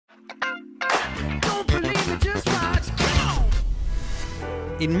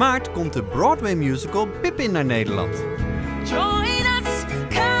In maart komt de Broadway-musical PIPPIN naar Nederland.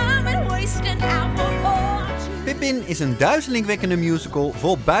 PIPPIN is een duizelingwekkende musical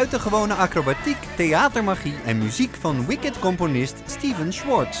vol buitengewone acrobatiek, theatermagie en muziek van Wicked-componist Stephen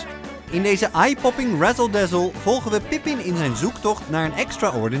Schwartz. In deze eye-popping razzle-dazzle volgen we Pippin in zijn zoektocht naar een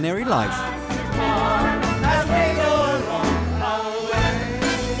extraordinary life.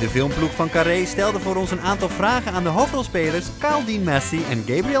 De filmploeg van Carré stelde voor ons een aantal vragen aan de hoofdrolspelers Kyle Dean Massey en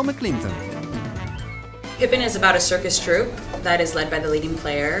Gabriel McClinton. Pippin is about a circus troupe that is led by the leading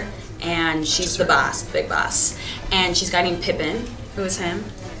player, and she's the boss, the big boss. And she's guiding Pippin, who is him,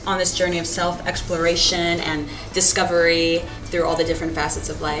 on this journey of self-exploration and discovery through all the different facets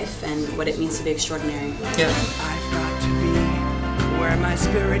of life and what it means to be extraordinary. Yeah. I've got to be where my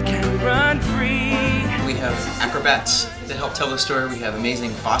spirit can run free. We have acrobats that help tell the story. We have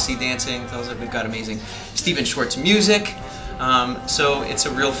amazing Fosse dancing. We've got amazing Stephen Schwartz music. So it's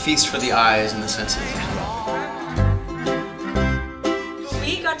a real feast for the eyes and the senses.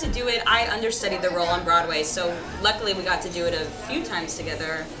 We got to do it. I understudied the role on Broadway, so luckily we got to do it a few times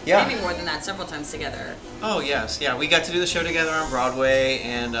together. Yeah. Maybe more than that, several times together. Oh yes, yeah. We got to do the show together on Broadway,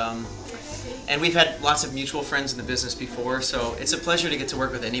 and we've had lots of mutual friends in the business before, so it's a pleasure to get to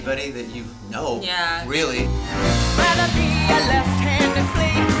work with anybody that you know. Yeah. Really.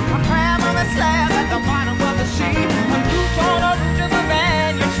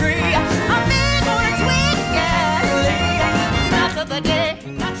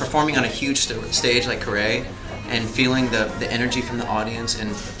 Performing on a huge stage like Carré and feeling the energy from the audience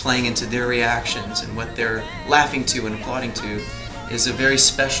and playing into their reactions and what they're laughing to and applauding to is a very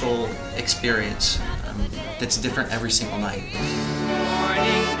special experience that's different every single night.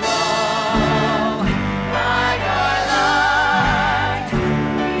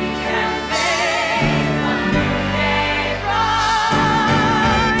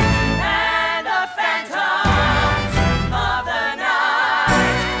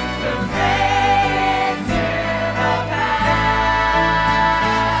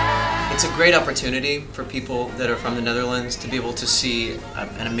 It's a great opportunity for people that are from the Netherlands to be able to see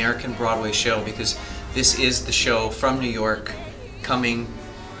an American Broadway show, because this is the show from New York coming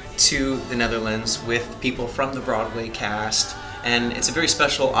to the Netherlands with people from the Broadway cast, and it's a very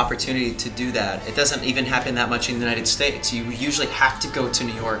special opportunity to do that. It doesn't even happen that much in the United States. You usually have to go to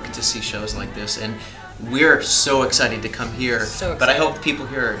New York to see shows like this, and we're so excited to come here. So excited. But I hope people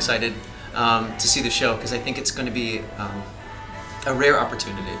here are excited to see the show, because I think it's going to be a rare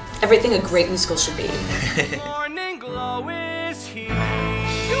opportunity. Everything a great musical should be. Morning glow is here.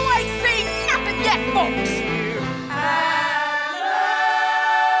 You ain't seen nothing yet, folks.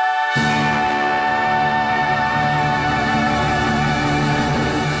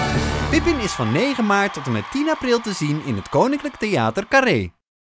 Pippin is van 9 maart tot en met 10 april te zien in het Koninklijk Theater Carré.